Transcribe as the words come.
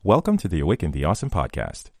Welcome to the Awaken the Awesome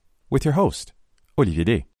podcast with your host, Olivier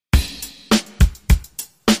Day.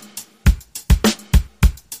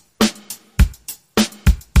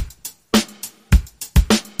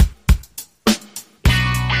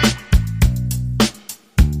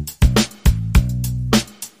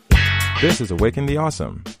 This is Awaken the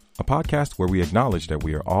Awesome, a podcast where we acknowledge that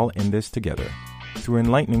we are all in this together. Through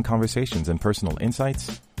enlightening conversations and personal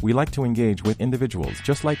insights, we like to engage with individuals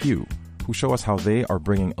just like you who show us how they are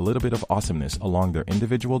bringing a little bit of awesomeness along their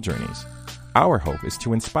individual journeys. Our hope is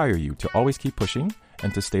to inspire you to always keep pushing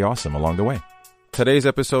and to stay awesome along the way. Today's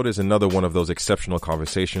episode is another one of those exceptional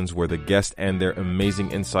conversations where the guest and their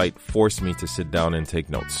amazing insight forced me to sit down and take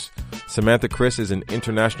notes. Samantha Chris is an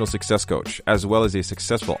international success coach, as well as a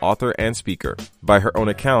successful author and speaker. By her own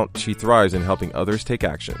account, she thrives in helping others take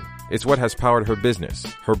action. It's what has powered her business,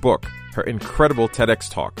 her book, her incredible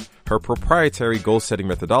TEDx talk, her proprietary goal-setting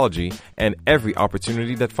methodology, and every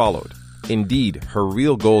opportunity that followed. Indeed, her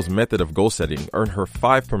Real Goals method of goal setting earned her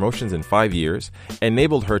 5 promotions in 5 years,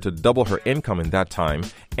 enabled her to double her income in that time,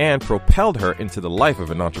 and propelled her into the life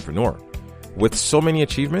of an entrepreneur. With so many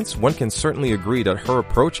achievements, one can certainly agree that her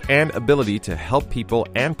approach and ability to help people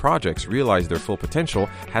and projects realize their full potential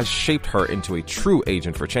has shaped her into a true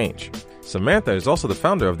agent for change. Samantha is also the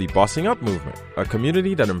founder of the Bossing Up movement, a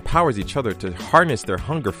community that empowers each other to harness their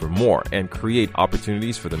hunger for more and create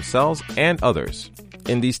opportunities for themselves and others.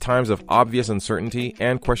 In these times of obvious uncertainty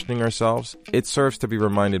and questioning ourselves, it serves to be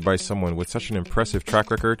reminded by someone with such an impressive track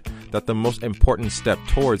record that the most important step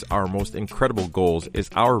towards our most incredible goals is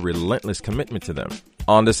our relentless commitment to them.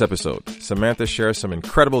 On this episode, Samantha shares some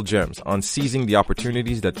incredible gems on seizing the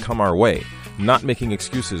opportunities that come our way, not making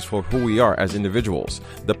excuses for who we are as individuals,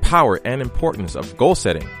 the power and importance of goal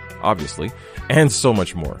setting, obviously, and so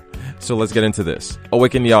much more. So let's get into this.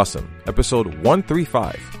 Awaken the Awesome, episode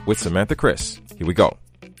 135 with Samantha Chris. Here we go.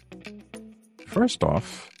 First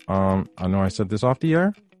off, I know I said this off the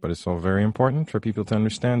air, but it's so very important for people to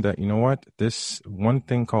understand that, you know what, this one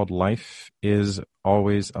thing called life is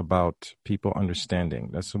always about people understanding.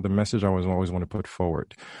 That's the message I always want to put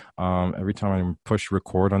forward. Every time I push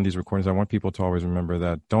record on these recordings, I want people to always remember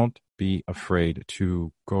that don't be afraid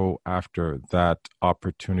to go after that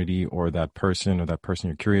opportunity or that person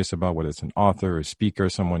you're curious about, whether it's an author, a speaker,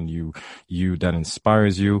 someone you that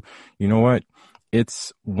inspires you. You know what?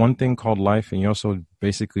 It's one thing called life, and you also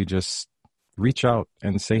basically just reach out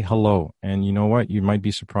and say hello. And you know what? You might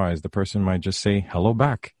be surprised. The person might just say hello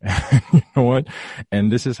back. You know what?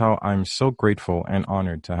 And this is how I'm so grateful and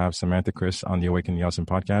honored to have Samantha Chris on the Awaken the Awesome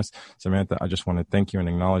podcast. Samantha, I just want to thank you and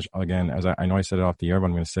acknowledge again, as I know I said it off the air, but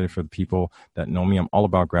I'm going to say it for the people that know me. I'm all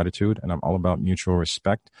about gratitude and I'm all about mutual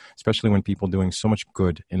respect, especially when people doing so much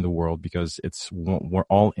good in the world, because we're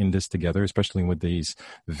all in this together, especially with these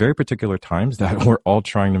very particular times that we're all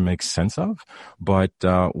trying to make sense of. But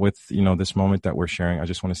with, this moment that we're sharing, I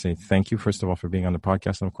just want to say thank you, first of all, for being on the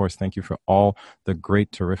podcast. And of course, thank you for all the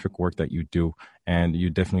great, terrific work that you do. And you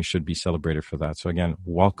definitely should be celebrated for that. So again,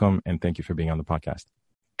 welcome and thank you for being on the podcast.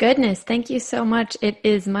 Goodness, thank you so much. It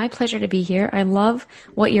is my pleasure to be here. I love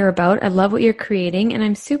what you're about. I love what you're creating, and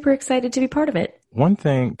I'm super excited to be part of it. One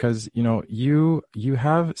thing, because, you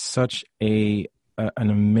have such an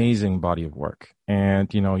amazing body of work.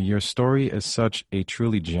 And, your story is such a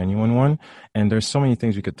truly genuine one. And there's so many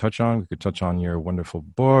things we could touch on. We could touch on your wonderful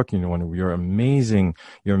book, your amazing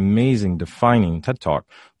defining TED Talk.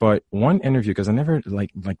 But one interview, because I never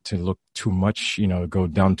like to look too much, go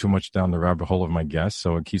down too much down the rabbit hole of my guests.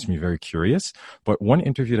 So it keeps me very curious. But one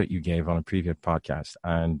interview that you gave on a previous podcast.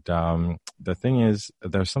 And the thing is,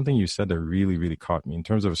 there's something you said that really, really caught me in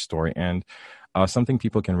terms of a story. And something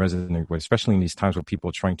people can resonate with, especially in these times where people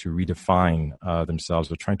are trying to redefine themselves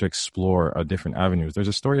or trying to explore different avenues. There's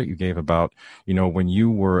a story that you gave about, when you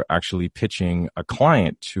were actually pitching a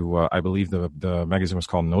client to, I believe the magazine was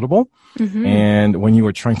called Notable. Mm-hmm. And when you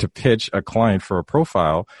were trying to pitch a client for a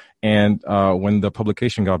profile, and when the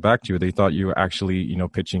publication got back to you, they thought you were actually,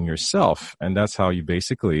 pitching yourself. And that's how you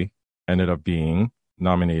basically ended up being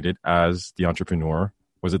nominated as the entrepreneur.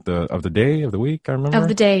 Was it of the day, of the week? I remember. Of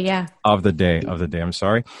the day, yeah. Of the day. I'm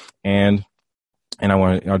sorry. And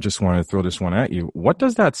I just want to throw this one at you. What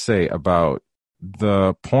does that say about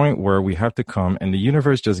the point where we have to come and the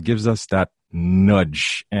universe just gives us that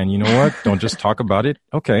nudge? And you know what? Don't just talk about it.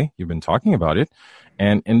 Okay, you've been talking about it.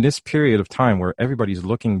 And in this period of time where everybody's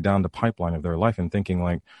looking down the pipeline of their life and thinking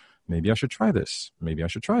like, maybe I should try this. Maybe I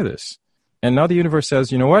should try this. And now the universe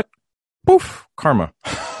says, you know what? Poof, karma.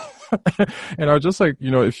 And I was just like,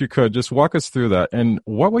 if you could just walk us through that. And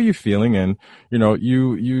what were you feeling? And,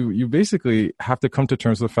 you basically have to come to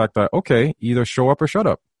terms with the fact that, okay, either show up or shut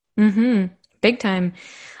up. Mm-hmm. big time.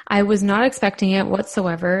 I was not expecting it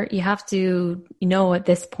whatsoever. You have to know at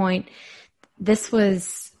this point, this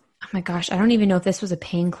was, oh my gosh, I don't even know if this was a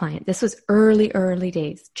paying client. This was early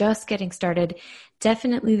days, just getting started.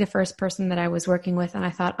 Definitely the first person that I was working with. And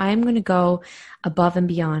I thought, I'm going to go above and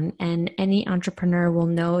beyond. And any entrepreneur will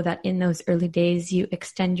know that in those early days, you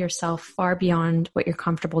extend yourself far beyond what you're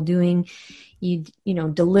comfortable doing. You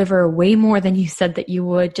deliver way more than you said that you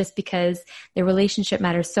would, just because the relationship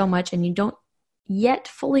matters so much and you don't yet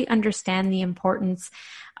fully understand the importance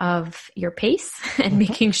of your pace and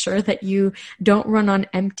making sure that you don't run on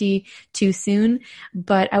empty too soon.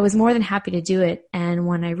 But I was more than happy to do it. And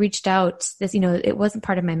when I reached out, it wasn't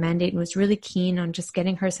part of my mandate and was really keen on just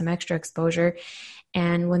getting her some extra exposure.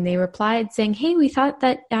 And when they replied saying, hey, we thought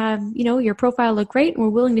that, your profile looked great and we're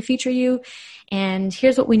willing to feature you. And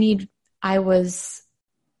here's what we need. I was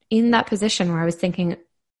in that position where I was thinking,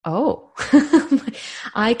 oh,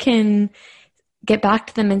 I can get back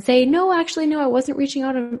to them and say, no, actually, no, I wasn't reaching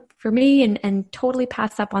out for me and totally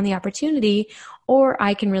pass up on the opportunity. Or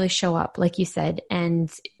I can really show up, like you said.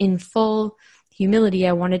 And in full humility,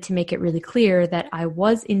 I wanted to make it really clear that I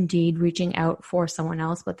was indeed reaching out for someone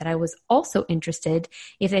else, but that I was also interested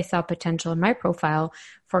if they saw potential in my profile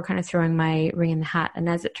for kind of throwing my ring in the hat. And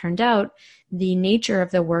as it turned out, the nature of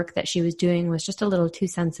the work that she was doing was just a little too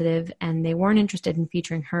sensitive, and they weren't interested in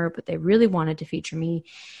featuring her, but they really wanted to feature me.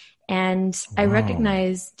 And wow. I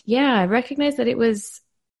recognized that it was,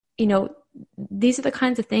 these are the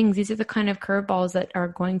kinds of things, these are the kind of curveballs that are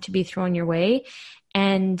going to be thrown your way.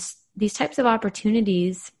 And these types of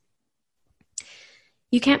opportunities,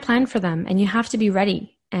 you can't plan for them and you have to be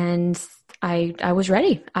ready. And I was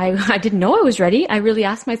ready. I didn't know I was ready. I really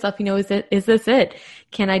asked myself, is this it?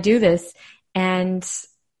 Can I do this? And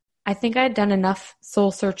I think I had done enough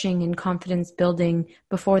soul searching and confidence building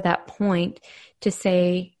before that point to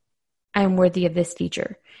say, I am worthy of this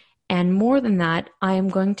feature. And more than that, I am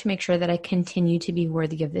going to make sure that I continue to be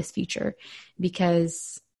worthy of this feature,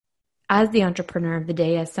 because as the entrepreneur of the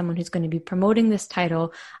day, as someone who's going to be promoting this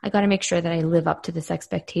title, I got to make sure that I live up to this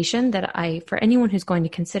expectation that for anyone who's going to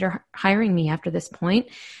consider hiring me after this point,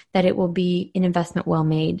 that it will be an investment well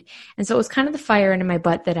made. And so it was kind of the fire into my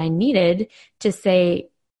butt that I needed to say,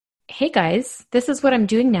 hey guys, this is what I'm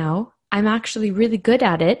doing now. I'm actually really good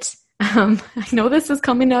at it. I know this is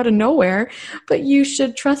coming out of nowhere, but you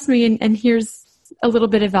should trust me. And here's a little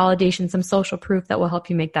bit of validation, some social proof that will help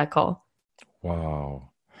you make that call. Wow.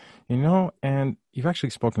 And you've actually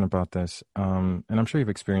spoken about this, and I'm sure you've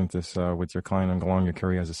experienced this with your client along your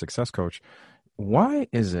career as a success coach. Why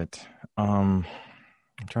is it, I'm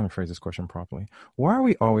trying to phrase this question properly, why are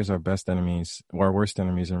we always our best enemies or our worst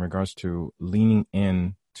enemies in regards to leaning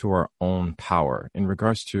in to our own power, in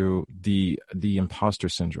regards to the imposter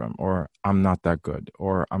syndrome, or I'm not that good,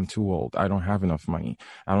 or I'm too old, I don't have enough money,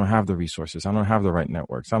 I don't have the resources, I don't have the right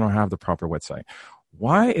networks, I don't have the proper website?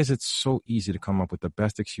 Why is it so easy to come up with the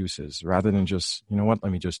best excuses rather than just, let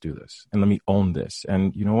me just do this and let me own this?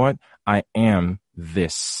 And you know what? I am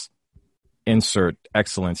this. Insert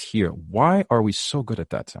excellence here. Why are we so good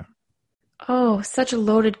at that, Sam? Oh, such a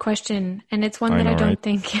loaded question. And it's one that I don't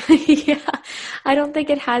think, I don't think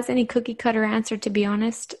it has any cookie cutter answer, to be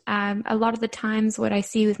honest. A lot of the times what I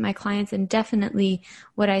see with my clients, and definitely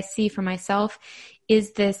what I see for myself,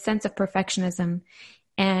 is this sense of perfectionism.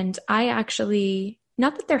 And I actually,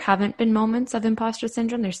 not that there haven't been moments of imposter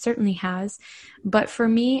syndrome, there certainly has, but for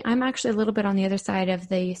me, I'm actually a little bit on the other side of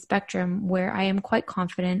the spectrum where I am quite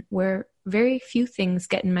confident, where very few things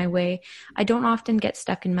get in my way. I don't often get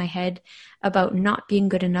stuck in my head about not being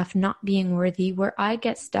good enough, not being worthy. Where I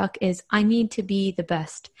get stuck is I need to be the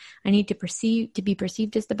best. I need to be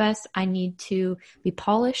perceived as the best. I need to be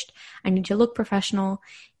polished. I need to look professional,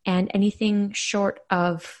 and anything short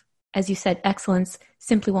of, as you said, excellence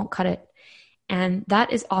simply won't cut it. And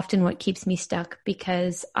that is often what keeps me stuck,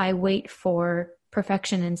 because I wait for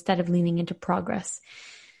perfection instead of leaning into progress.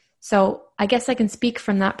 So I guess I can speak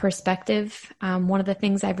from that perspective. One of the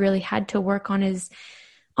things I've really had to work on is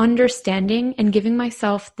understanding and giving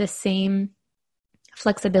myself the same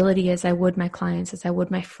flexibility as I would my clients, as I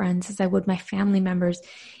would my friends, as I would my family members,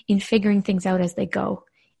 in figuring things out as they go,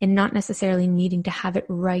 and not necessarily needing to have it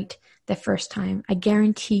right the first time. I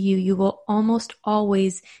guarantee you will almost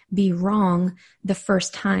always be wrong the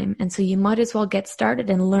first time. And so you might as well get started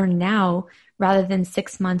and learn now rather than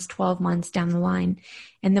 6 months, 12 months down the line.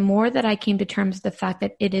 And the more that I came to terms with the fact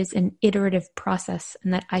that it is an iterative process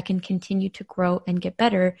and that I can continue to grow and get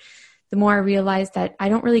better, the more I realized that I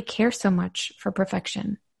don't really care so much for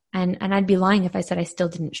perfection. And I'd be lying if I said I still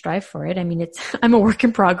didn't strive for it. I mean, I'm a work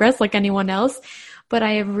in progress like anyone else, but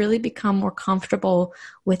I have really become more comfortable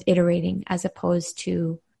with iterating as opposed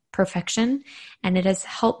to perfection. And it has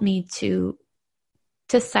helped me to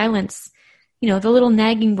silence, the little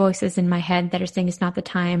nagging voices in my head that are saying it's not the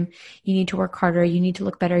time. You need to work harder. You need to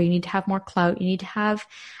look better. You need to have more clout. You need to have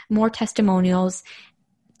more testimonials,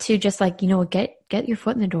 to just like, get your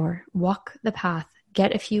foot in the door, walk the path,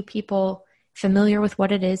 get a few people familiar with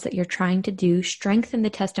what it is that you're trying to do, strengthen the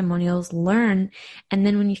testimonials, learn. And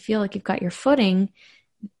then when you feel like you've got your footing,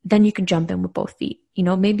 then you can jump in with both feet.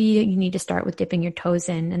 Maybe you need to start with dipping your toes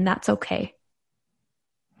in, and that's okay.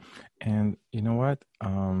 And you know what?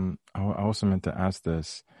 I also meant to ask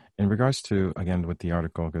this in regards to, again, with the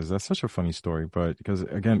article, because that's such a funny story, but because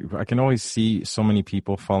again, I can always see so many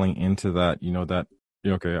people falling into that,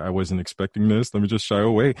 okay, I wasn't expecting this. Let me just shy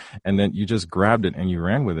away. And then you just grabbed it and you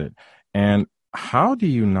ran with it. And how do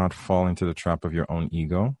you not fall into the trap of your own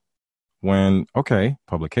ego when, okay,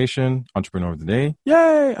 publication, entrepreneur of the day,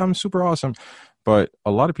 yay, I'm super awesome. But a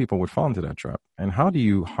lot of people would fall into that trap. And how do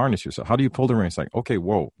you harness yourself? How do you pull the reins? Like, okay,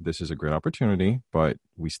 whoa, this is a great opportunity, but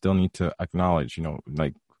we still need to acknowledge,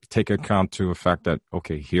 like take account to the fact that,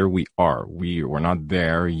 okay, here we are. We're not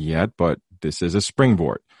there yet, but this is a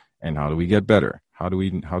springboard. And how do we get better? How do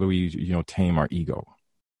we tame our ego?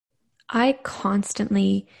 I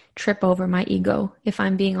constantly trip over my ego, if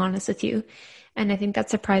I'm being honest with you. And I think that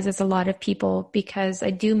surprises a lot of people because I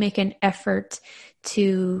do make an effort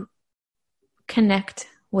to connect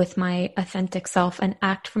with my authentic self and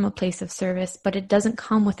act from a place of service, but it doesn't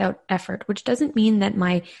come without effort, which doesn't mean that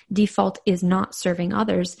my default is not serving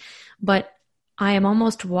others, but I am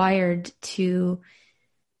almost wired to,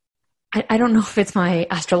 I don't know if it's my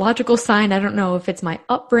astrological sign. I don't know if it's my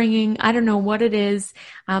upbringing. I don't know what it is,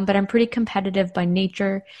 but I'm pretty competitive by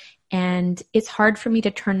nature, and it's hard for me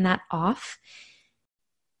to turn that off.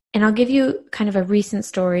 And I'll give you kind of a recent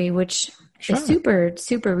story, which Sure. is super,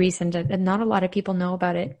 super recent, and not a lot of people know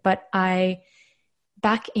about it. But I,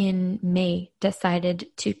 back in May, decided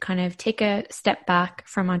to kind of take a step back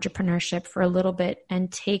from entrepreneurship for a little bit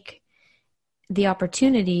and take the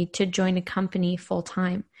opportunity to join a company full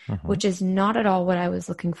time, which is not at all what I was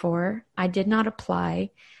looking for. I did not apply.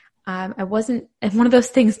 I wasn't, and one of those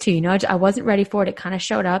things too, I wasn't ready for it. It kind of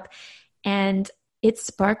showed up, and it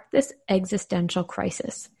sparked this existential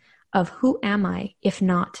crisis of who am I if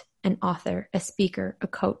not an author, a speaker, a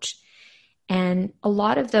coach? And a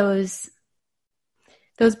lot of those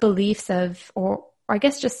beliefs of, or I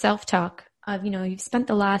guess just self-talk of, you've spent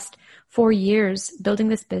the last 4 years building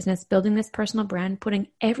this business, building this personal brand, putting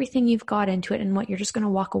everything you've got into it, and what you're just going to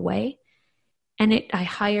walk away. And I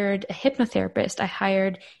hired a hypnotherapist. I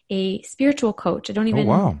hired a spiritual coach. I don't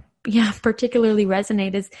even, particularly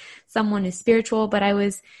resonate as someone who's spiritual, but I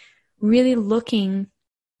was really looking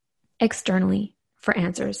externally for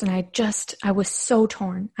answers. And I was so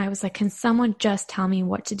torn. I was like, can someone just tell me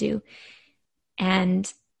what to do?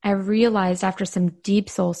 And I realized after some deep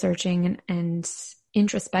soul searching and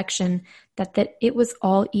introspection that it was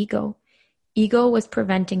all ego. Ego was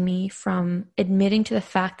preventing me from admitting to the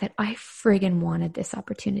fact that I friggin' wanted this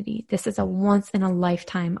opportunity. This is a once in a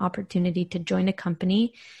lifetime opportunity to join a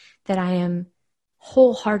company that I am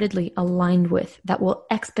wholeheartedly aligned with, that will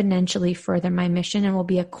exponentially further my mission and will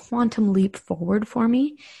be a quantum leap forward for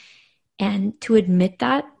me. And to admit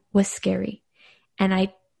that was scary. And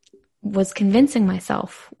I was convincing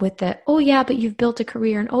myself with the, oh yeah, but you've built a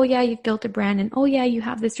career, and oh yeah, you've built a brand, and oh yeah, you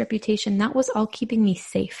have this reputation. That was all keeping me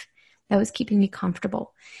safe. That was keeping me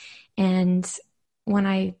comfortable. And when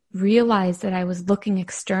I realized that I was looking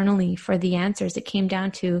externally for the answers, it came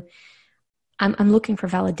down to, I'm looking for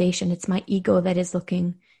validation. It's my ego that is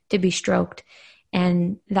looking to be stroked.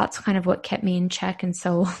 And that's kind of what kept me in check. And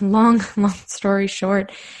so long story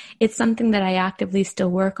short, it's something that I actively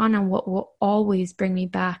still work on. And what will always bring me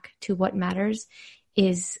back to what matters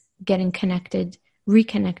is getting connected,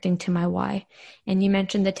 reconnecting to my why. And you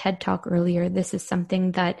mentioned the TED Talk earlier. This is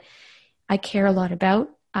something that I care a lot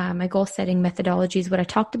about. My goal setting methodology is what I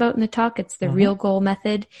talked about in the talk. It's the real goal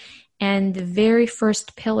method. And the very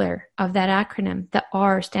first pillar of that acronym, the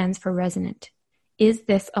R, stands for resonant. Is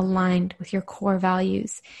this aligned with your core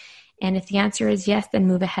values? And if the answer is yes, then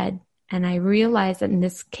move ahead. And I realized that in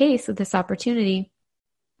this case, with this opportunity,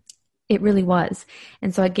 it really was.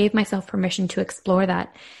 And so I gave myself permission to explore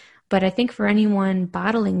that. But I think for anyone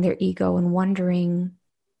battling their ego and wondering,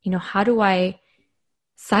 how do I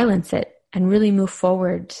silence it and really move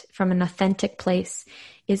forward from an authentic place,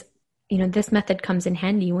 is, this method comes in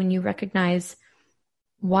handy when you recognize,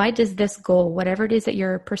 why does this goal, whatever it is that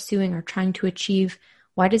you're pursuing or trying to achieve,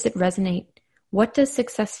 why does it resonate? What does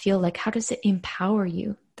success feel like? How does it empower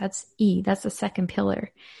you? That's E. That's the second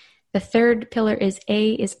pillar. The third pillar is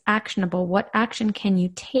A, is actionable. What action can you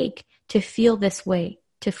take to feel this way,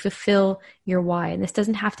 to fulfill your why? And this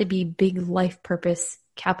doesn't have to be big life purpose,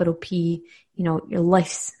 capital P, your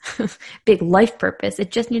life's big life purpose.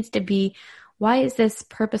 It just needs to be, why is this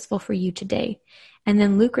purposeful for you today? And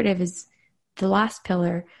then lucrative is the last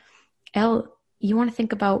pillar. L, you want to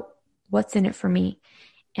think about what's in it for me.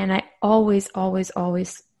 And I always, always,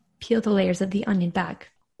 always peel the layers of the onion back.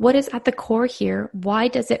 What is at the core here? Why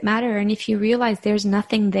does it matter? And if you realize there's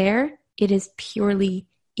nothing there, it is purely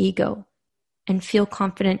ego, and feel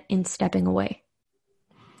confident in stepping away.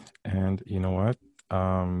 And you know what?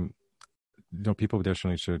 People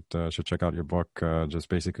definitely should check out your book, just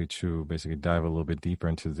basically to dive a little bit deeper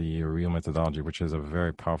into the real methodology, which is a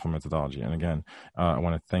very powerful methodology. And again, I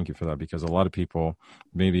want to thank you for that, because a lot of people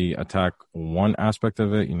maybe attack one aspect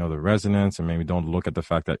of it, the resonance, and maybe don't look at the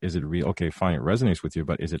fact that, is it real? Okay, fine, it resonates with you,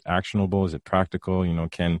 but is it actionable? Is it practical?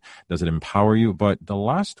 Does it empower you? But the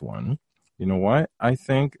last one, you know what? I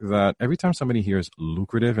think that every time somebody hears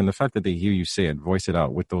lucrative, and the fact that they hear you say it, voice it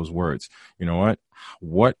out with those words, you know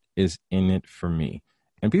what is in it for me?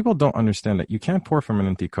 And people don't understand that you can't pour from an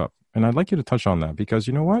empty cup. And I'd like you to touch on that, because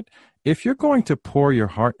you know what? If you're going to pour your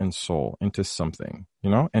heart and soul into something,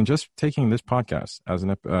 and just taking this podcast as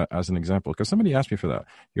an example, because somebody asked me for that,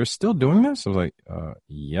 you're still doing this? I was like,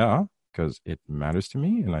 yeah. Because it matters to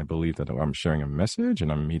me, and I believe that I'm sharing a message,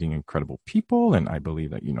 and I'm meeting incredible people, and I believe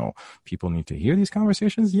that, people need to hear these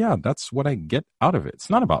conversations. Yeah, that's what I get out of it. It's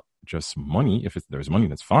not about just money. If there's money,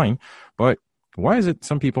 that's fine. But why is it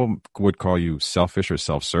some people would call you selfish or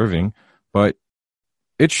self-serving? But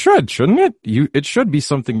it shouldn't it? It should be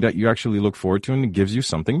something that you actually look forward to, and it gives you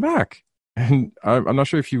something back. And I'm not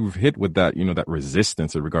sure if you've hit with that, that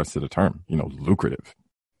resistance in regards to the term, lucrative.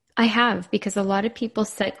 I have, because a lot of people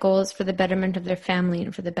set goals for the betterment of their family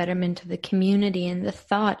and for the betterment of the community, and the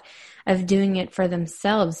thought of doing it for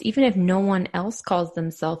themselves, even if no one else calls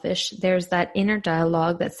them selfish, there's that inner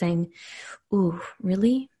dialogue that's saying, ooh,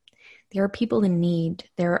 really? There are people in need.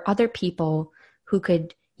 There are other people who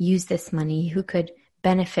could use this money, who could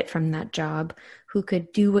benefit from that job, who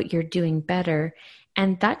could do what you're doing better.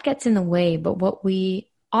 And that gets in the way. But what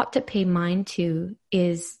we ought to pay mind to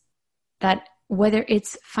is that whether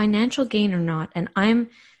it's financial gain or not, and I'm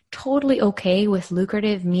totally okay with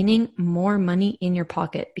lucrative, meaning more money in your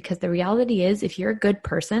pocket, because the reality is, if you're a good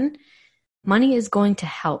person, money is going to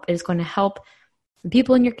help. It is going to help the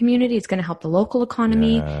people in your community. It's going to help the local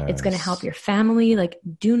economy. Yes. It's going to help your family.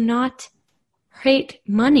 Do not hate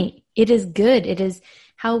money. It is good. It is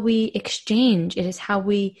how we exchange. It is how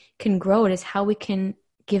we can grow. It is how we can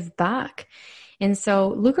give back. And so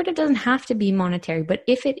lucrative doesn't have to be monetary, but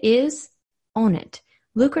if it is, own it.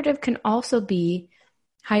 Lucrative can also be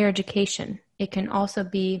higher education. It can also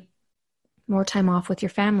be more time off with your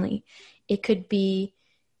family. It could be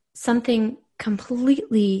something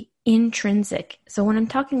completely intrinsic. So when I'm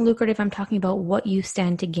talking lucrative, I'm talking about what you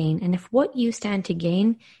stand to gain. And if what you stand to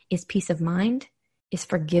gain is peace of mind, is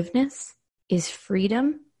forgiveness, is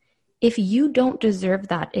freedom, if you don't deserve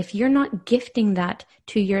that, if you're not gifting that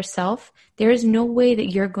to yourself, there is no way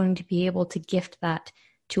that you're going to be able to gift that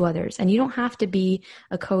to others. And you don't have to be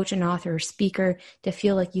a coach, an author, or speaker to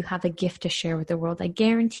feel like you have a gift to share with the world. I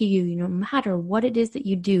guarantee you, no matter what it is that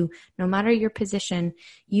you do, no matter your position,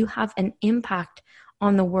 you have an impact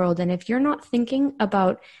on the world. And if you're not thinking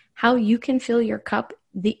about how you can fill your cup,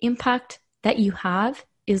 the impact that you have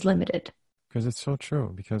is limited. Because it's so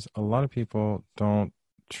true. Because a lot of people don't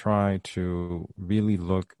try to really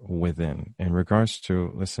look within in regards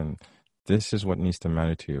to, listen, this is what needs to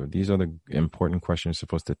matter to you. These are the important questions you're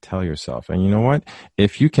supposed to tell yourself. And you know what?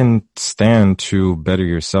 If you can stand to better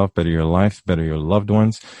yourself, better your life, better your loved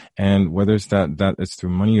ones, and whether it's that it's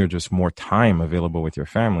through money or just more time available with your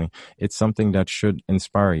family, it's something that should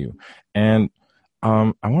inspire you. And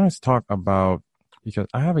I want to talk about, because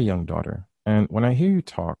I have a young daughter, and when I hear you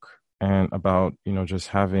talk and about,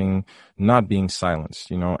 just not being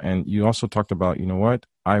silenced, and you also talked about, what?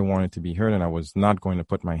 I wanted to be heard, and I was not going to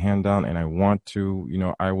put my hand down, and I want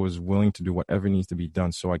to, I was willing to do whatever needs to be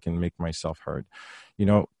done so I can make myself heard.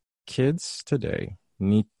 Kids today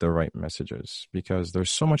need the right messages, because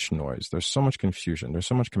there's so much noise, there's so much confusion, there's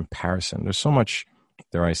so much comparison, there's so much,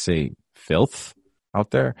 dare I say, filth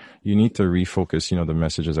out there. You need to refocus, the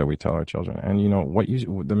messages that we tell our children. And,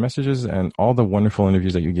 the messages and all the wonderful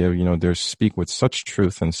interviews that you give, they speak with such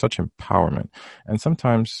truth and such empowerment. And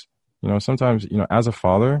sometimes, as a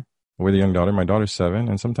father with a young daughter, my daughter's 7,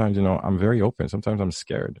 and sometimes, I'm very open. Sometimes I'm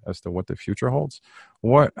scared as to what the future holds.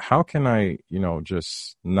 How can I,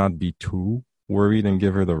 just not be too worried and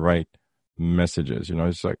give her the right messages? You know,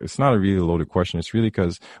 it's like, it's not a really loaded question. It's really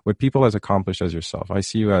because with people as accomplished as yourself, I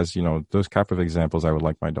see you as, you know, those type of examples I would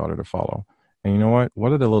like my daughter to follow. And you know what?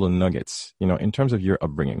 What are the little nuggets, you know, in terms of your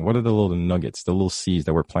upbringing? What are the little nuggets, the little seeds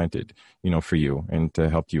that were planted, you know, for you and to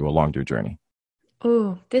help you along your journey?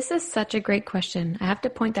 Oh, this is such a great question. I have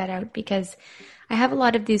to point that out because I have a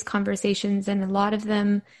lot of these conversations, and a lot of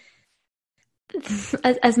them,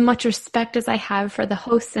 as much respect as I have for the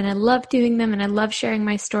hosts, and I love doing them and I love sharing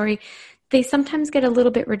my story, they sometimes get a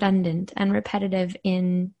little bit redundant and repetitive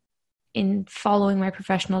in following my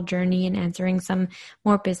professional journey and answering some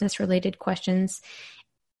more business related questions.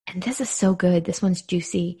 And this is so good. This one's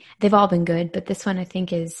juicy. They've all been good, but this one I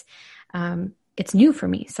think is, it's new for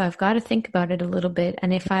me. So I've got to think about it a little bit.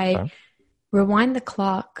 And if I rewind the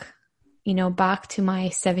clock, you know, back to my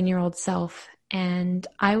 7-year-old self, and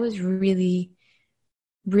I was really,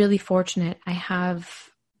 really fortunate. I have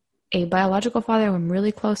a biological father who I'm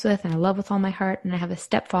really close with and I love with all my heart. And I have a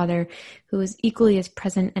stepfather who is equally as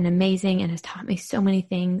present and amazing and has taught me so many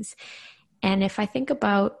things. And if I think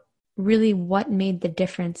about really what made the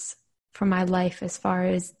difference for my life as far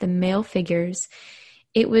as the male figures,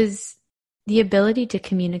 it was the ability to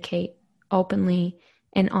communicate openly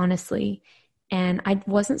and honestly. And I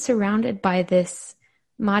wasn't surrounded by this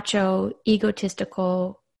macho,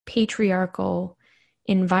 egotistical, patriarchal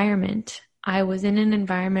environment. I was in an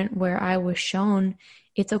environment where I was shown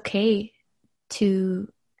it's okay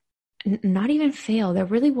to not even fail. There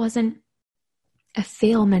really wasn't a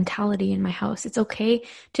fail mentality in my house. It's okay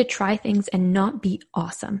to try things and not be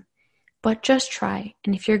awesome, but just try.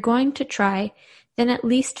 And if you're going to try, then at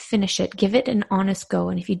least finish it. Give it an honest go.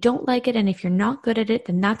 And if you don't like it and if you're not good at it,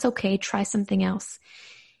 then that's okay. Try something else.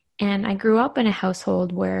 And I grew up in a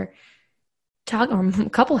household where or a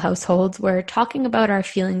couple households where talking about our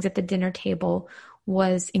feelings at the dinner table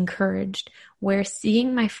was encouraged, where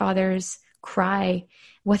seeing my father's cry,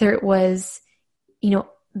 whether it was, you know,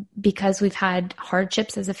 because we've had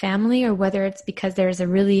hardships as a family, or whether it's because there's a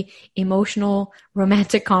really emotional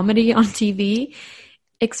romantic comedy on TV,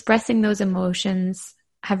 expressing those emotions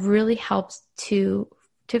have really helped to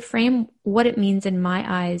frame what it means in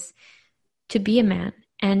my eyes to be a man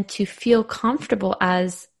and to feel comfortable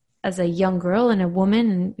as a young girl and a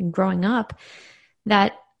woman and growing up,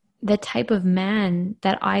 that the type of man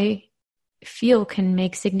that I feel can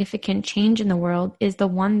make significant change in the world is the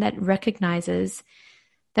one that recognizes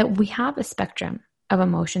that we have a spectrum of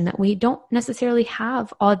emotion, that we don't necessarily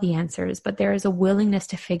have all the answers, but there is a willingness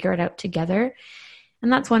to figure it out together.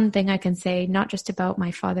 And that's one thing I can say, not just about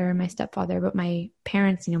my father and my stepfather, but my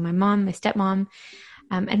parents, you know, my mom, my stepmom,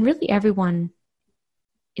 and really everyone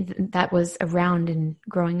that was around and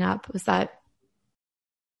growing up, was that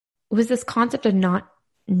it was this concept of not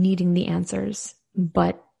needing the answers,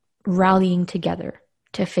 but rallying together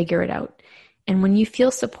to figure it out. And when you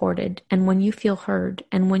feel supported and when you feel heard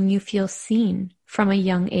and when you feel seen from a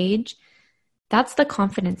young age, that's the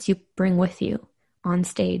confidence you bring with you on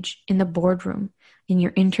stage, in the boardroom, in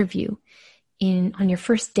your interview, on your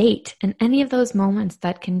first date, and any of those moments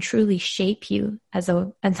that can truly shape you as I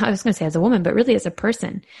was going to say as a woman, but really as a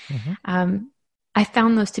person. Mm-hmm. I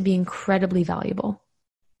found those to be incredibly valuable.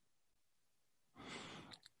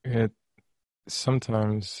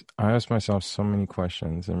 Sometimes I ask myself so many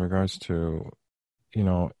questions in regards to, you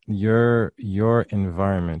know, your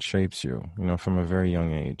environment shapes you, you know, from a very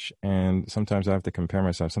young age. And sometimes I have to compare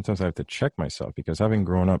myself. Sometimes I have to check myself, because having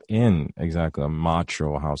grown up in exactly a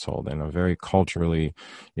macho household and a very culturally,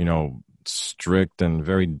 you know, strict and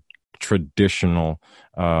very traditional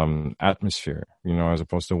atmosphere, you know, as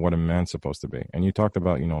opposed to what a man's supposed to be. And you talked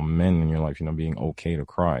about, you know, men in your life, you know, being okay to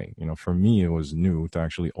cry. You know, for me, it was new to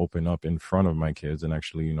actually open up in front of my kids and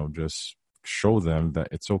actually, you know, just show them that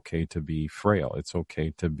it's okay to be frail. It's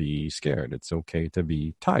okay to be scared. It's okay to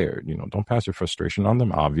be tired. You know, don't pass your frustration on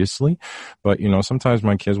them, obviously. But, you know, sometimes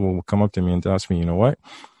my kids will come up to me and ask me, you know what,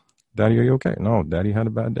 Daddy, are you okay? No, Daddy had a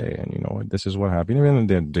bad day. And, you know, this is what happened. Even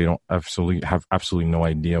they don't have absolutely no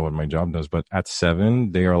idea what my job does. But at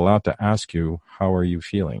 7, they are allowed to ask you, how are you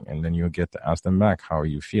feeling? And then you get to ask them back, how are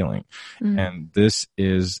you feeling? Mm-hmm. And this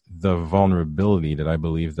is the vulnerability that I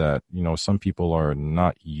believe that, you know, some people are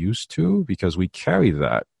not used to, because we carry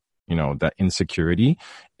that, you know, that insecurity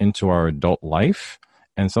into our adult life.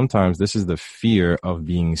 And sometimes this is the fear of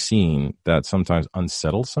being seen that sometimes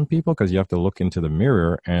unsettles some people, because you have to look into the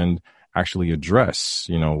mirror and actually address,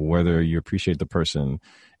 you know, whether you appreciate the person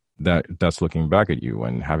that's looking back at you,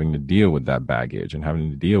 and having to deal with that baggage and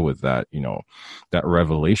having to deal with that, you know, that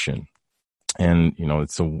revelation. And,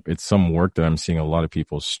 it's some work that I'm seeing a lot of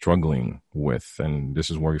people struggling with. And this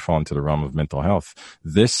is where we fall into the realm of mental health.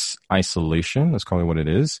 This isolation, let's call it what it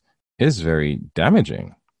is very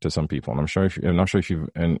damaging to some people. And I'm not sure if you've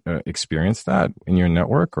experienced that in your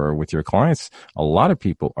network or with your clients. A lot of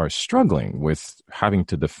people are struggling with having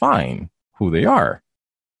to define who they are.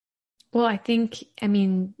 Well, I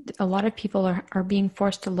mean, a lot of people are being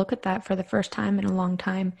forced to look at that for the first time in a long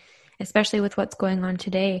time, especially with what's going on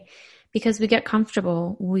today, because we get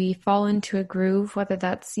comfortable. We fall into a groove, whether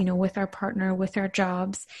that's, with our partner, with our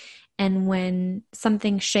jobs. And when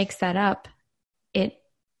something shakes that up, it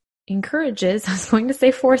encourages, I was going to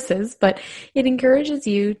say forces, but it encourages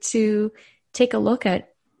you to take a look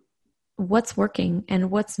at what's working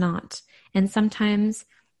and what's not. And sometimes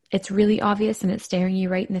it's really obvious and it's staring you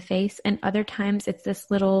right in the face. And other times it's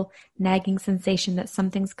this little nagging sensation that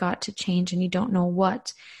something's got to change and you don't know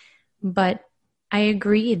what. But I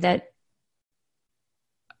agree that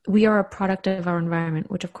we are a product of our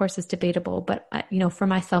environment, which of course is debatable. But, for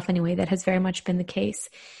myself anyway, that has very much been the case.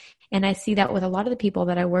 And I see that with a lot of the people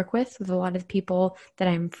that I work with a lot of the people that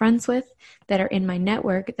I'm friends with, that are in my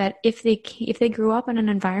network, that if they grew up in an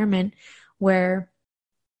environment where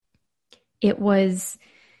it was,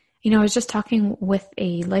 I was just talking with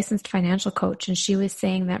a licensed financial coach, and she was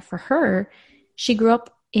saying that for her, she grew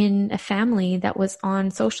up in a family that was on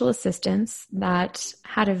social assistance, that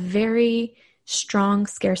had a very strong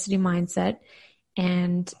scarcity mindset.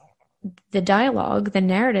 And the dialogue, the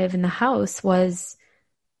narrative in the house was,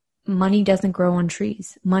 money doesn't grow on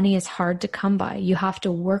trees. Money is hard to come by. You have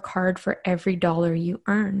to work hard for every dollar you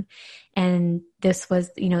earn. And this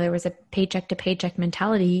was, there was a paycheck to paycheck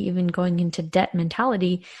mentality, even going into debt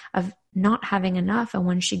mentality of not having enough. And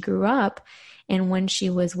when she grew up and when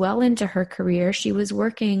she was well into her career, she was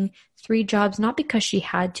working 3 jobs, not because she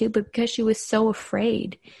had to, but because she was so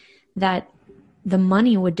afraid that the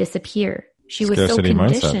money would disappear. She was so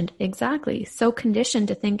conditioned, exactly, so conditioned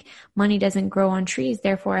to think money doesn't grow on trees.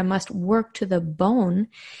 Therefore, I must work to the bone,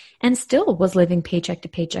 and still was living paycheck to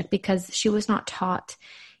paycheck because she was not taught,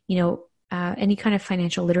 any kind of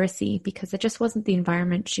financial literacy, because it just wasn't the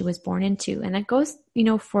environment she was born into. And that goes,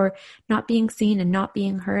 for not being seen and not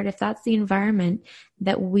being heard. If that's the environment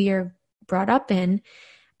that we are brought up in,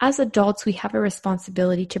 as adults, we have a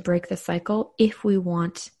responsibility to break the cycle if we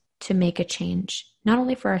want to make a change, not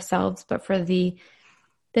only for ourselves, but for the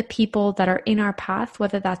people that are in our path,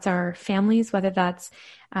 whether that's our families, whether that's,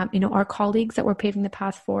 our colleagues that we're paving the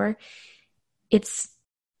path for. It's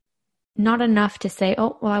not enough to say,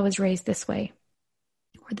 oh, well, I was raised this way,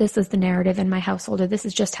 or this is the narrative in my household, or this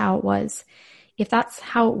is just how it was. If that's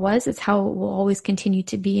how it was, it's how it will always continue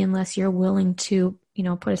to be, unless you're willing to,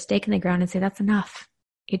 put a stake in the ground and say, that's enough.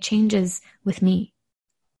 It changes with me.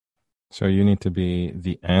 So you need to be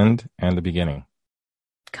the end and the beginning.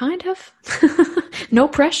 Kind of. No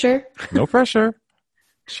pressure. No pressure.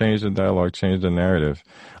 Change the dialogue, change the narrative.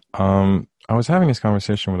 I was having this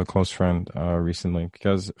conversation with a close friend recently,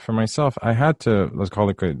 because for myself, I had to, let's call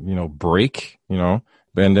it a, break, and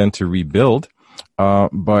then to rebuild.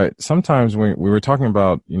 But sometimes we were talking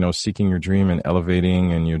about, seeking your dream and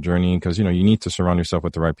elevating and your journey, because, you need to surround yourself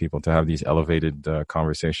with the right people to have these elevated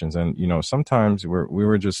conversations. And, sometimes we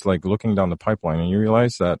were just like looking down the pipeline, and you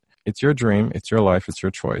realize that it's your dream, it's your life, it's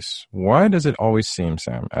your choice. Why does it always seem,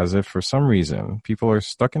 Sam, as if for some reason people are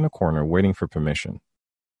stuck in a corner waiting for permission?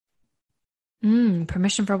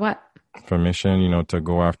 Permission for what? Permission, to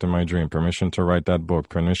go after my dream, permission to write that book,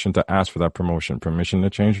 permission to ask for that promotion, permission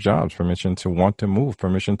to change jobs, permission to want to move,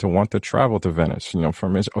 permission to want to travel to Venice,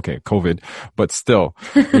 permission. Okay, COVID, but still,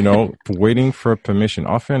 waiting for permission.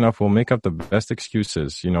 Often enough, we'll make up the best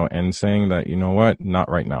excuses, and saying that, what,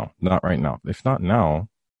 not right now, not right now. If not now,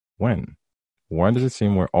 when? Why does it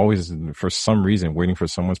seem we're always, for some reason, waiting for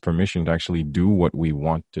someone's permission to actually do what we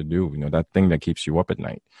want to do? That thing that keeps you up at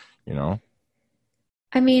night,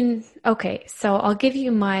 I mean, okay, so I'll give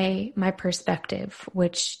you my perspective,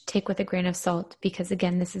 which take with a grain of salt, because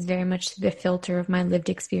again, this is very much the filter of my lived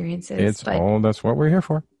experiences. That's what we're here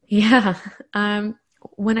for. Yeah.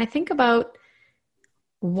 When I think about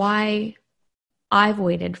why I've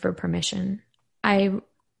waited for permission, I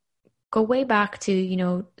go way back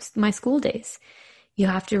to, my school days. You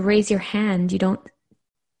have to raise your hand. You don't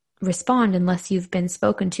respond unless you've been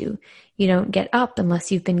spoken to. You don't get up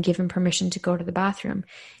unless you've been given permission to go to the bathroom.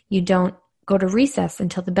 You don't go to recess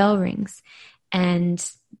until the bell rings. And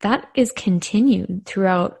that is continued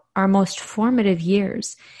throughout our most formative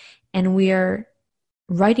years. And we are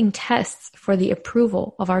writing tests for the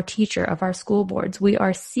approval of our teacher, of our school boards. We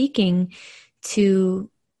are seeking to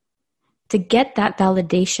get that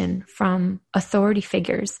validation from authority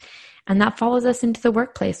figures. And that follows us into the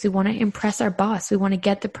workplace. We want to impress our boss. We want to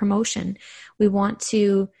get the promotion. We want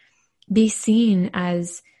to be seen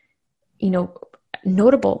as,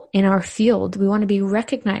 notable in our field. We want to be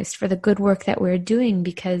recognized for the good work that we're doing,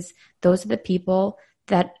 because those are the people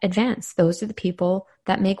that advance. Those are the people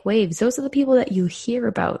that make waves. Those are the people that you hear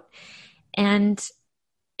about. And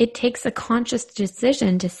it takes a conscious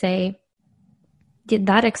decision to say,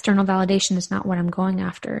 that external validation is not what I'm going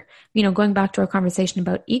after. Going back to our conversation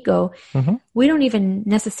about ego, we don't even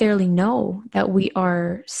necessarily know that we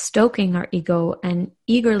are stoking our ego and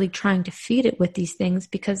eagerly trying to feed it with these things,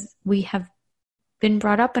 because we have been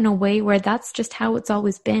brought up in a way where that's just how it's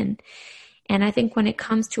always been. And I think when it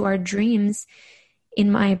comes to our dreams,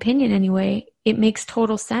 in my opinion anyway, it makes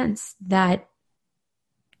total sense that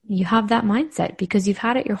you have that mindset, because you've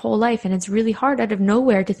had it your whole life, and it's really hard out of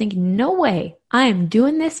nowhere to think, no way, I am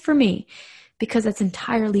doing this for me, because it's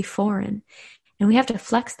entirely foreign. And we have to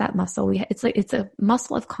flex that muscle. It's a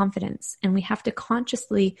muscle of confidence, and we have to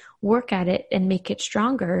consciously work at it and make it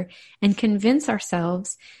stronger, and convince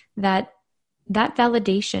ourselves that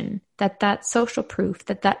validation, that social proof,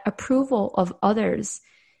 that approval of others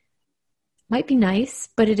might be nice,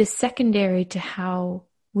 but it is secondary to how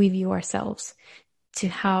we view ourselves, to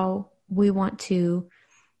how we want to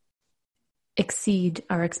exceed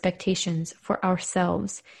our expectations for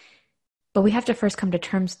ourselves. But we have to first come to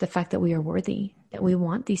terms with the fact that we are worthy, that we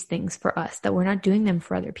want these things for us, that we're not doing them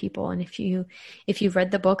for other people. And if you've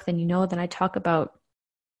read the book, then you know that I talk about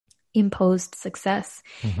imposed success,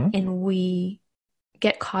 and we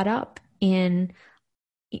get caught up in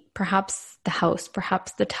perhaps the house,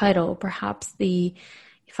 perhaps the title, perhaps the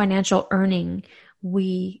financial earning.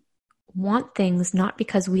 We want things not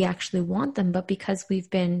because we actually want them, but because we've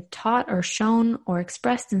been taught or shown or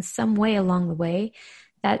expressed in some way along the way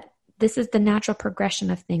that this is the natural progression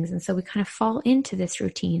of things. And so we kind of fall into this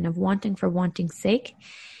routine of wanting for wanting's sake.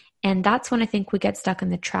 And that's when I think we get stuck in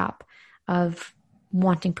the trap of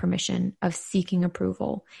wanting permission, of seeking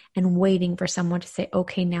approval, and waiting for someone to say,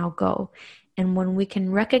 okay, now go. And when we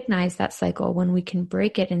can recognize that cycle, when we can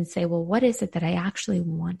break it and say, well, what is it that I actually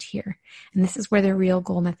want here? And this is where the real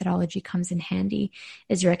goal methodology comes in handy,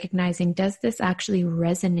 is recognizing, does this actually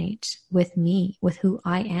resonate with me, with who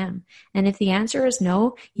I am? And if the answer is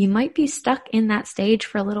no, you might be stuck in that stage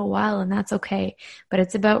for a little while, and that's okay. But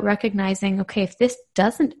it's about recognizing, okay, if this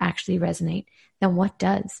doesn't actually resonate, then what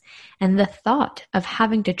does? And the thought of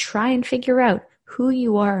having to try and figure out who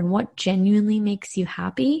you are and what genuinely makes you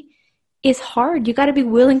happy is hard. You got to be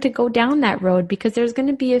willing to go down that road, because there's going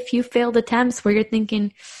to be a few failed attempts where you're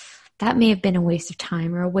thinking that may have been a waste of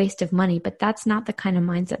time or a waste of money, but that's not the kind of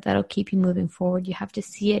mindset that'll keep you moving forward. You have to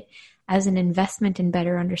see it as an investment in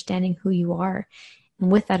better understanding who you are.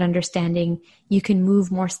 And with that understanding, you can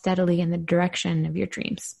move more steadily in the direction of your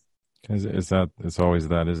dreams. It's always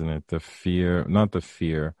that, isn't it? The fear, not the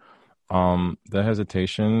fear, the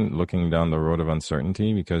hesitation, looking down the road of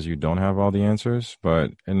uncertainty because you don't have all the answers.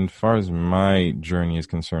 But as far as my journey is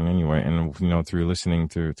concerned anyway, and through listening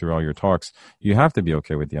through all your talks, you have to be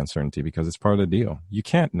okay with the uncertainty, because it's part of the deal. You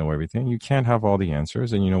can't know everything. You can't have all the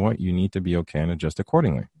answers. And you know what? You need to be okay and adjust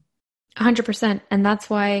accordingly. 100%. And that's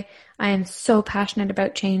why I am so passionate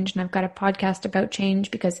about change. And I've got a podcast about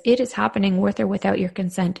change, because it is happening with or without your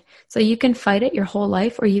consent. So you can fight it your whole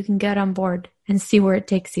life, or you can get on board and see where it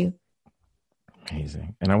takes you.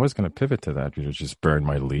 Amazing. And I was going to pivot to that. You just buried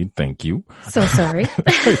my lead. Thank you. So sorry.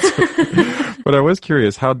 But I was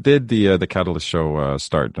curious, how did the Catalyst Show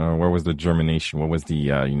start? Where was the germination? What was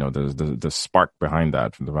the spark behind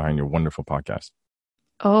that, behind your wonderful podcast?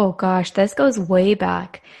 Oh gosh, this goes way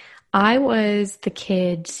back. I was the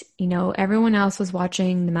kid, everyone else was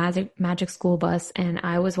watching the Magic School Bus, and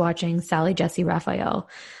I was watching Sally, Jesse, Raphael.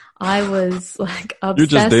 I was like obsessed. You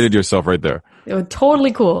just dated yourself right there. It was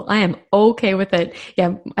totally cool. I am okay with it.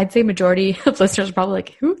 Yeah, I'd say majority of listeners are probably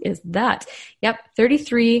like, who is that? Yep,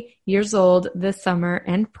 33 years old this summer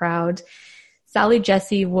and proud. Sally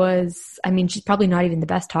Jesse was, she's probably not even the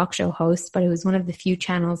best talk show host, but it was one of the few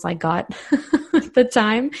channels I got at the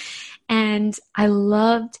time. And I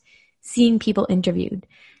loved seeing people interviewed.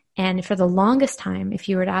 And for the longest time, if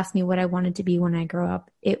you were to ask me what I wanted to be when I grew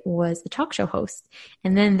up, it was the talk show host.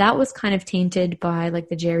 And then that was kind of tainted by like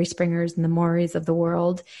the Jerry Springers and the Maury's of the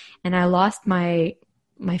world. And I lost my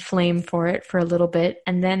flame for it for a little bit.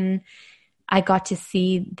 And then I got to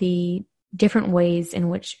see the different ways in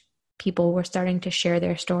which people were starting to share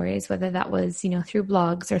their stories, whether that was, through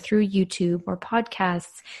blogs or through YouTube or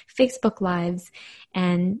podcasts, Facebook Lives.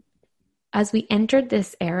 And as we entered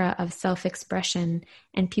this era of self-expression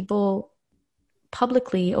and people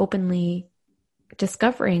publicly, openly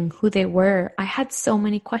discovering who they were, I had so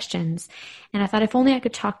many questions. And I thought, if only I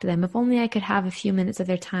could talk to them, if only I could have a few minutes of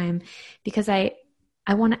their time, because I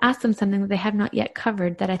want to ask them something that they have not yet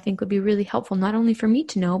covered that I think would be really helpful, not only for me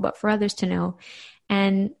to know, but for others to know.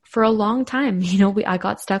 And for a long time, I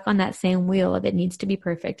got stuck on that same wheel of it needs to be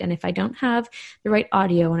perfect. And if I don't have the right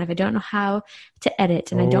audio, and if I don't know how to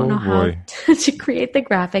edit, and I don't know how to create the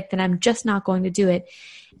graphic, then I'm just not going to do it.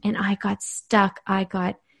 And I got stuck. I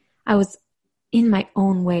was in my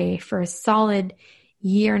own way for a solid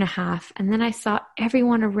year and a half. And then I saw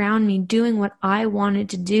everyone around me doing what I wanted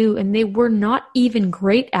to do, and they were not even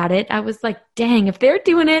great at it. I was like, dang, if they're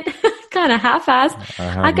doing it kind of half-assed,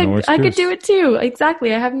 I could do it too.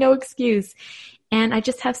 Exactly. I have no excuse. And I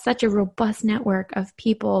just have such a robust network of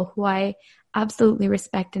people who I absolutely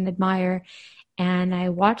respect and admire. And I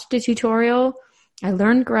watched a tutorial. I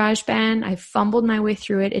learned GarageBand. I fumbled my way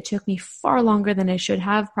through it. It took me far longer than I should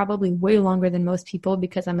have, probably way longer than most people,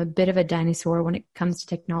 because I'm a bit of a dinosaur when it comes to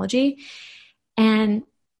technology. And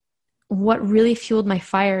what really fueled my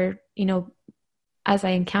fire, as I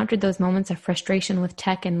encountered those moments of frustration with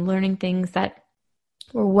tech and learning things that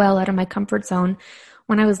were well out of my comfort zone,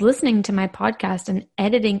 when I was listening to my podcast and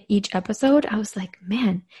editing each episode, I was like,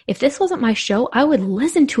 man, if this wasn't my show, I would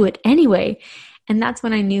listen to it anyway. And that's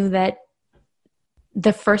when I knew that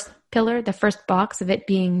the first pillar, the first box of it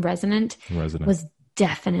being resonant. Was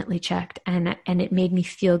definitely checked, and it made me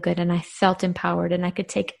feel good, and I felt empowered, and I could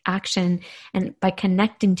take action, and by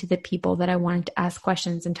connecting to the people that I wanted to ask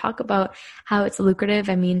questions and talk about how it's lucrative.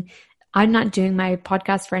 I mean, I'm not doing my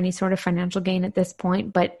podcast for any sort of financial gain at this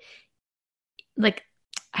point, but like,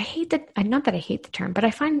 not that I hate the term, but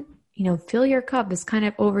I find, fill your cup is kind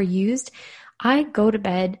of overused. I go to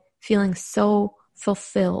bed feeling so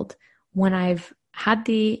fulfilled when I've had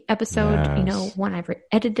the episode, yes. When I've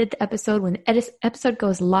edited the episode, when the episode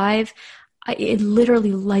goes live, it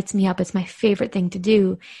literally lights me up. It's my favorite thing to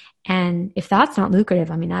do. And if that's not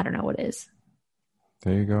lucrative, I mean, I don't know what is.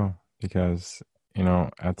 There you go. Because,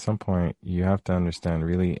 at some point you have to understand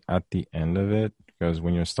really at the end of it, because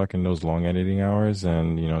when you're stuck in those long editing hours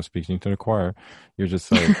and, speaking to the choir, you're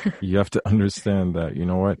just like, you have to understand that,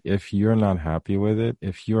 what, if you're not happy with it,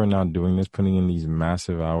 if you're not doing this, putting in these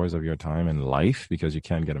massive hours of your time and life, because you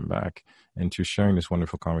can't get them back, into sharing this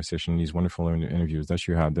wonderful conversation, these wonderful interviews that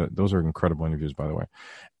you had, those are incredible interviews, by the way.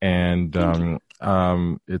 And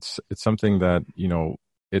it's something that,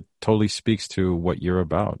 it totally speaks to what you're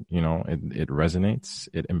about. It resonates,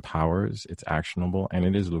 it empowers, it's actionable, and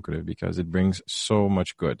it is lucrative because it brings so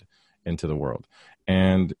much good into the world.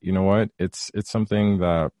 And you know what? It's something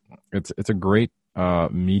that it's a great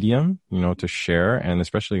medium, to share, and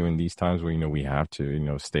especially in these times where we have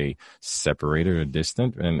to stay separated or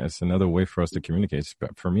distant, and it's another way for us to communicate.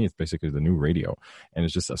 For me, it's basically the new radio, and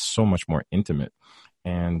it's just so much more intimate.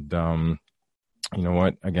 And you know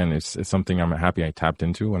what? Again, it's something I'm happy I tapped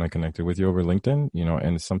into when I connected with you over LinkedIn,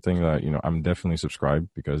 and it's something that, I'm definitely subscribed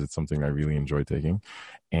because it's something I really enjoy taking.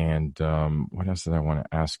 And what else did I want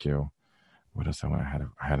to ask you? What else I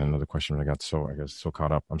had another question, but I got so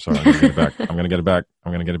caught up. I'm sorry. I'm going to get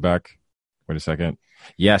it back. Wait a second.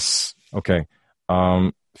 Yes. Okay.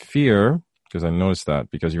 Fear, because I noticed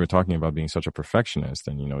that because you were talking about being such a perfectionist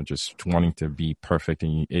and, just wanting to be perfect,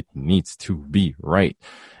 and it needs to be right.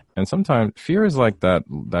 And sometimes fear is like that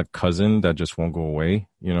cousin that just won't go away.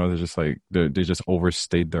 They're just like, they just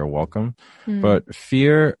overstayed their welcome. But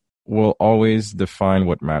fear will always define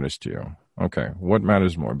what matters to you. Okay, what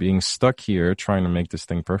matters more? Being stuck here trying to make this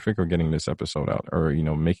thing perfect, or getting this episode out, or,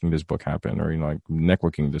 making this book happen, or, like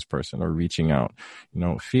networking this person, or reaching out.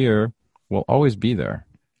 Fear will always be there.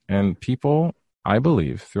 And people, I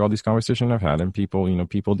believe, through all these conversations I've had, and people,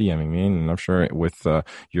 people DMing me, and I'm sure with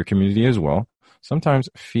your community as well, sometimes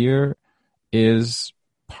fear is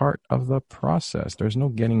part of the process. There's no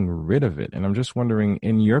getting rid of it. And I'm just wondering,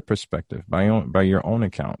 in your perspective, by your own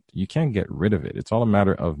account, you can't get rid of it. It's all a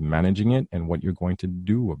matter of managing it and what you're going to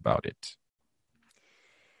do about it.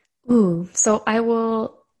 Ooh, so I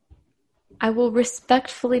will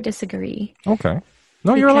respectfully disagree. Okay.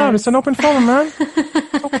 No, you're allowed. It's an open forum, man.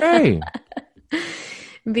 Okay.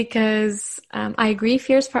 Because I agree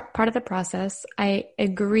fear is part of the process. I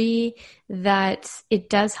agree that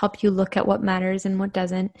it does help you look at what matters and what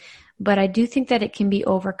doesn't. But I do think that it can be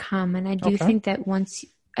overcome. And I do think that once,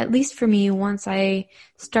 at least for me, once I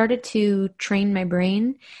started to train my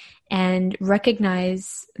brain and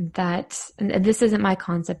recognize that, and this isn't my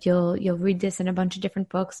concept, you'll read this in a bunch of different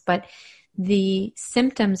books, but the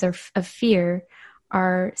symptoms of fear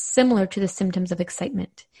are similar to the symptoms of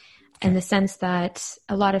excitement. in the sense that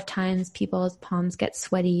a lot of times people's palms get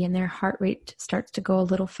sweaty and their heart rate starts to go a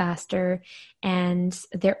little faster and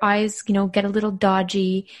their eyes, get a little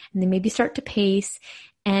dodgy and they maybe start to pace.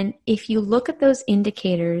 And if you look at those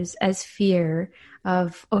indicators as fear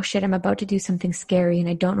of, oh shit, I'm about to do something scary and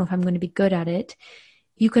I don't know if I'm going to be good at it,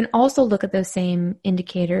 you can also look at those same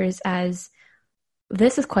indicators as,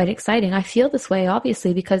 this is quite exciting. I feel this way,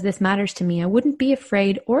 obviously, because this matters to me. I wouldn't be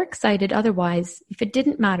afraid or excited otherwise. If it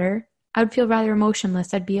didn't matter, I would feel rather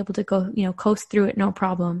emotionless. I'd be able to go, coast through it, no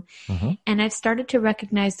problem. Mm-hmm. And I've started to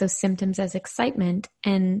recognize those symptoms as excitement.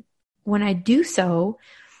 And when I do so,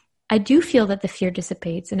 I do feel that the fear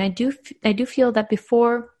dissipates. And I do feel that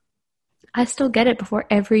I still get it before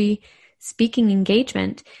every speaking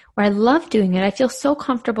engagement where I love doing it. I feel so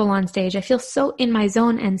comfortable on stage. I feel so in my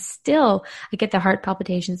zone, and still I get the heart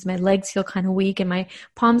palpitations. My legs feel kind of weak and my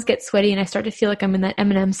palms get sweaty and I start to feel like I'm in that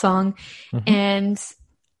Eminem song. Mm-hmm. And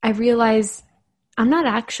I realize I'm not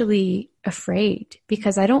actually afraid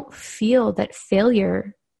because I don't feel that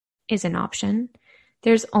failure is an option.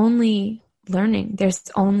 There's only learning. There's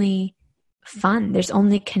only fun. There's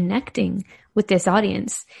only connecting with this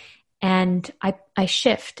audience. And I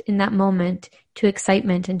shift in that moment to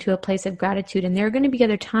excitement and to a place of gratitude. And there are going to be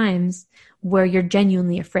other times where you're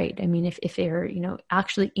genuinely afraid. I mean, if you're,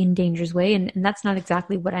 actually in danger's way, and that's not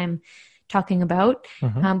exactly what I'm talking about.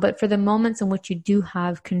 Mm-hmm. But for the moments in which you do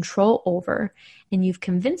have control over and you've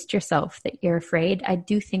convinced yourself that you're afraid, I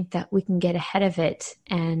do think that we can get ahead of it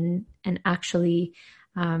and actually,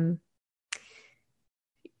 turn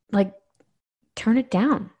it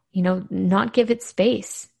down, not give it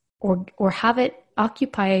space. Or have it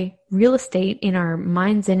occupy real estate in our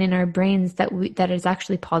minds and in our brains that is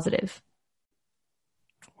actually positive.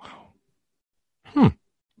 Wow.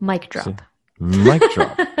 Mic drop. See, mic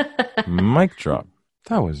drop. Mic drop.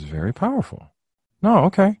 That was very powerful. No,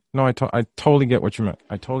 okay. No, I totally get what you meant.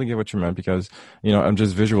 I totally get what you meant because, I'm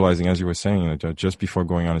just visualizing as you were saying, just before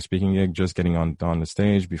going on a speaking gig, just getting on the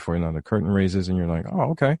stage before, the curtain raises and you're like,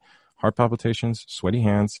 oh, okay. Heart palpitations, sweaty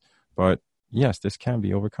hands, but yes, this can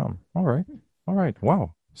be overcome. All right.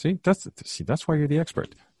 Wow. See, that's why you're the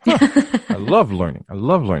expert. Huh. I love learning.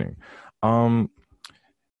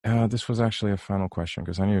 This was actually a final question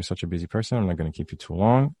because I know you're such a busy person. I'm not going to keep you too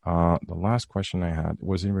long. The last question I had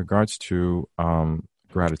was in regards to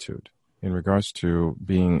gratitude, in regards to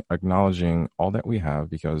acknowledging all that we have,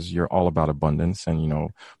 because you're all about abundance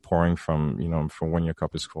and, pouring from when your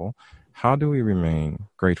cup is full. How do we remain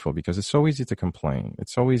grateful? Because it's so easy to complain.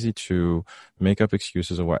 It's so easy to make up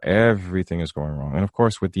excuses of why everything is going wrong. And of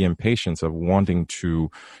course, with the impatience of wanting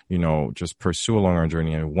to, just pursue along our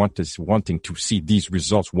journey and wanting to see these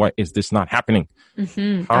results. Why is this not happening?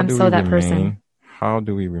 Mm-hmm. I'm so that person. How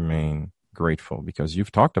do we remain grateful? Because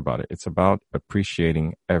you've talked about it. It's about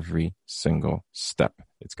appreciating every single step.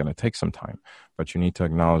 It's going to take some time, but you need to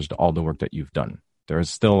acknowledge all the work that you've done. There is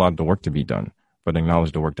still a lot of work to be done, but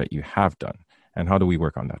acknowledge the work that you have done. And how do we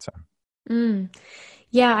work on that, Sam?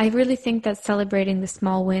 Yeah, I really think that celebrating the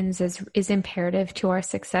small wins is imperative to our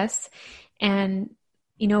success. And,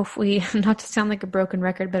 if we, not to sound like a broken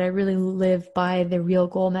record, but I really live by the real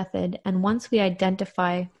goal method. And once we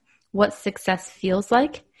identify what success feels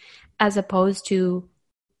like, as opposed to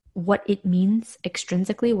what it means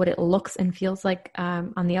extrinsically, what it looks and feels like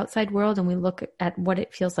on the outside world, and we look at what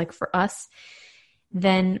it feels like for us,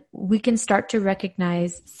 then we can start to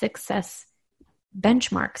recognize success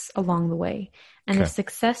benchmarks along the way. And if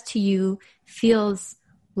success to you feels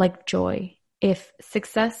like joy, if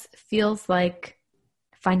success feels like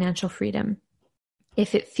financial freedom,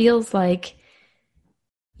 if it feels like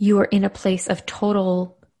you are in a place of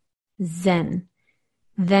total zen,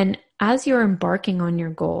 then as you're embarking on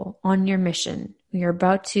your goal, on your mission, you're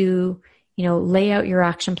about to, lay out your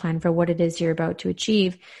action plan for what it is you're about to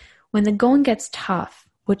achieve. When the going gets tough,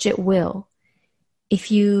 which it will, if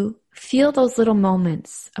you feel those little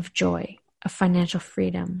moments of joy, of financial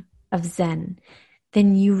freedom, of zen,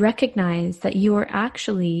 then you recognize that you are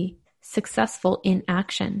actually successful in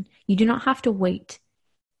action. You do not have to wait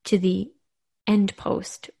to the end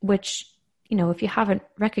post, which, if you haven't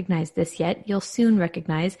recognized this yet, you'll soon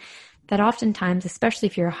recognize that oftentimes, especially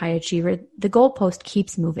if you're a high achiever, the goalpost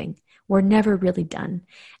keeps moving. We're never really done.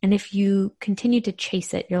 And if you continue to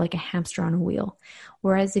chase it, you're like a hamster on a wheel.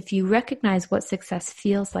 Whereas if you recognize what success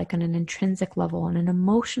feels like on an intrinsic level, on an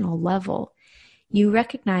emotional level, you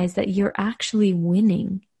recognize that you're actually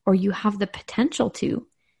winning, or you have the potential to,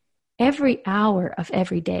 every hour of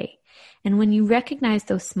every day. And when you recognize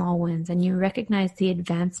those small wins and you recognize the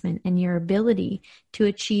advancement and your ability to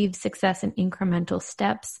achieve success in incremental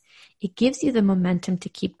steps, it gives you the momentum to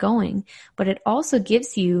keep going, but it also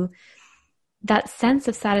gives you that sense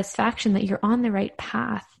of satisfaction that you're on the right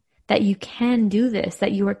path, that you can do this,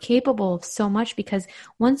 that you are capable of so much, because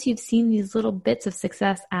once you've seen these little bits of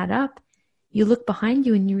success add up, you look behind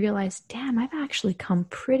you and you realize, damn, I've actually come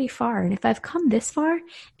pretty far. And if I've come this far,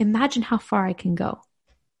 imagine how far I can go.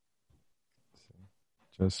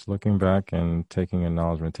 Just looking back and taking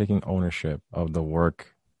acknowledgement, taking ownership of the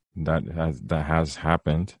work that has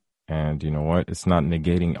happened. And you know what? It's not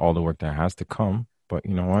negating all the work that has to come, but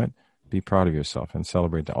you know what? Be proud of yourself and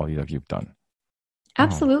celebrate all that you've done.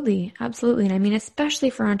 Absolutely. Absolutely. And I mean, especially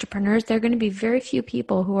for entrepreneurs, there are going to be very few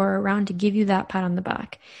people who are around to give you that pat on the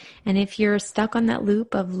back. And if you're stuck on that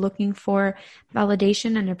loop of looking for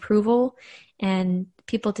validation and approval and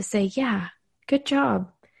people to say, yeah, good job,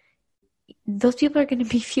 those people are going to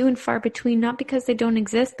be few and far between, not because they don't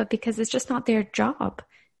exist, but because it's just not their job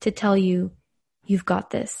to tell you, you've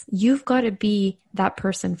got this. You've got to be that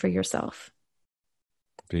person for yourself.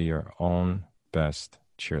 Be your own best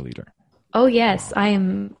cheerleader. Oh yes, wow.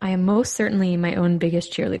 I am most certainly my own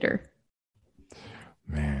biggest cheerleader.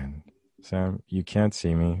 Man, Sam, you can't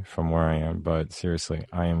see me from where I am, but seriously,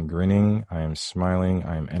 I am grinning, I am smiling,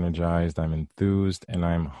 I am energized, I'm enthused, and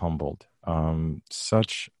I'm humbled.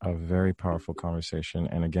 Such a very powerful conversation.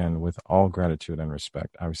 And again, with all gratitude and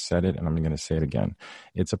respect, I've said it and I'm going to say it again.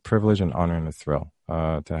 It's a privilege, an honor, and a thrill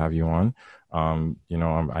to have you on.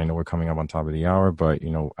 I know we're coming up on top of the hour, but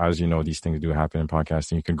as you know, these things do happen in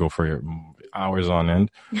podcasting. You can go for hours on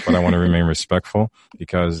end, but I want to remain respectful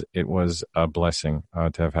because it was a blessing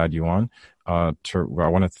to have had you on. I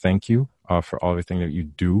want to thank you for everything that you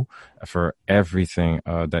do, for everything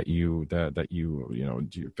that you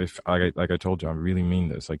do. Like I told you, I really mean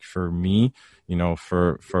this. Like for me,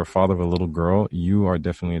 for a father of a little girl, you are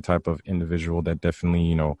definitely a type of individual that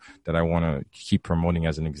definitely, that I want to keep promoting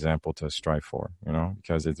as an example to strive for,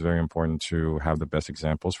 because it's very important to have the best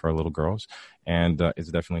examples for our little girls. And it's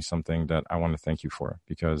definitely something that I want to thank you for,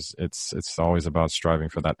 because it's always about striving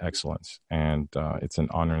for that excellence. And it's an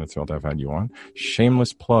honor and a thrill to have had you on.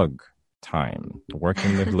 Shameless plug time. Where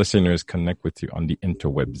can the listeners connect with you on the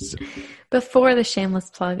interwebs? Before the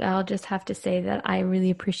shameless plug, I'll just have to say that I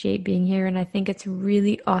really appreciate being here. And I think it's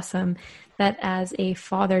really awesome that as a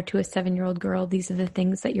father to a 7-year-old girl, these are the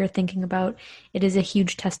things that you're thinking about. It is a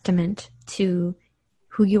huge testament to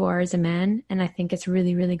who you are as a man. And I think it's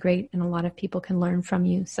really, really great. And a lot of people can learn from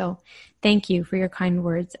you. So thank you for your kind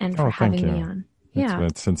words and for having me on.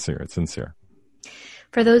 It's sincere. It's sincere.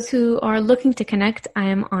 For those who are looking to connect, I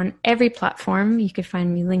am on every platform. You can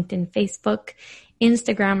find me LinkedIn, Facebook,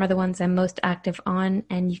 Instagram are the ones I'm most active on.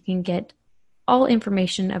 And you can get all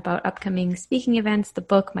information about upcoming speaking events, the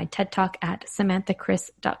book, my TED Talk at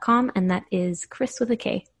SamanthaChris.com. And that is Chris with a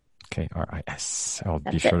K. KRIS. I'll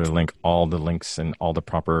be sure to link all the links and all the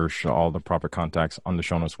proper contacts on the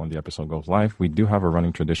show notes when the episode goes live. We do have a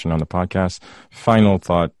running tradition on the podcast. Final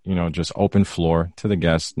thought, just open floor to the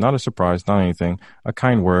guests. Not a surprise, not anything. A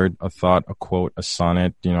kind word, a thought, a quote, a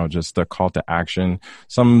sonnet, just a call to action,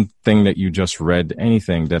 something that you just read,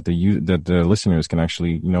 anything that the listeners can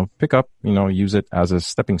actually, pick up, use it as a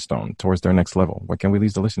stepping stone towards their next level. What can we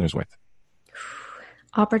leave the listeners with?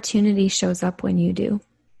 Opportunity shows up when you do.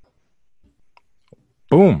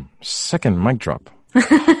 Boom. Second mic drop.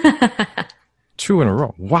 2 in a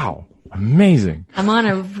row. Wow. Amazing. I'm on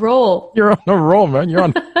a roll. You're on a roll, man. You're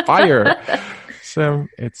on fire. Sam,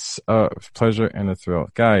 it's a pleasure and a thrill.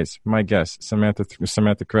 Guys, my guest, Samantha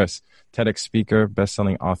Chris, TEDx speaker,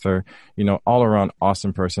 best-selling author, all around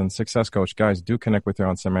awesome person, success coach. Guys, do connect with her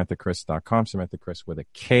on SamanthaChris.com. Samantha Chris with a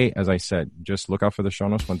K. As I said, just look out for the show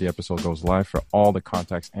notes when the episode goes live for all the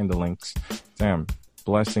contacts and the links. Sam,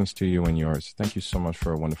 blessings to you and yours. Thank you so much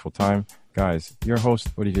for a wonderful time. Guys, your host,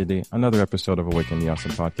 Olivier D. Another episode of Awaken the Awesome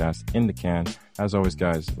podcast in the can. As always,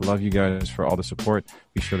 guys, love you guys for all the support.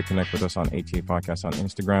 Be sure to connect with us on ATA Podcast on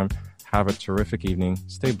Instagram. Have a terrific evening.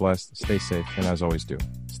 Stay blessed, stay safe, and as always do,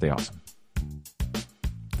 stay awesome.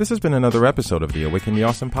 This has been another episode of the Awaken the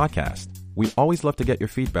Awesome podcast. We always love to get your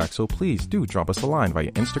feedback, so please do drop us a line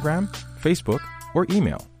via Instagram, Facebook, or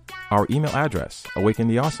email. Our email address,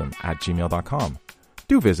 awakentheawesome@gmail.com.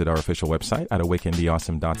 Do visit our official website at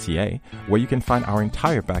awakentheawesome.ca, where you can find our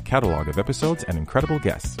entire back catalog of episodes and incredible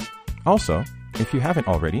guests. Also, if you haven't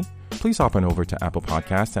already, please hop on over to Apple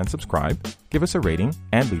Podcasts and subscribe, give us a rating,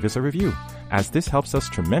 and leave us a review, as this helps us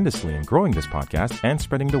tremendously in growing this podcast and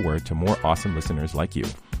spreading the word to more awesome listeners like you.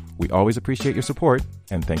 We always appreciate your support,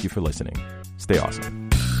 and thank you for listening. Stay awesome.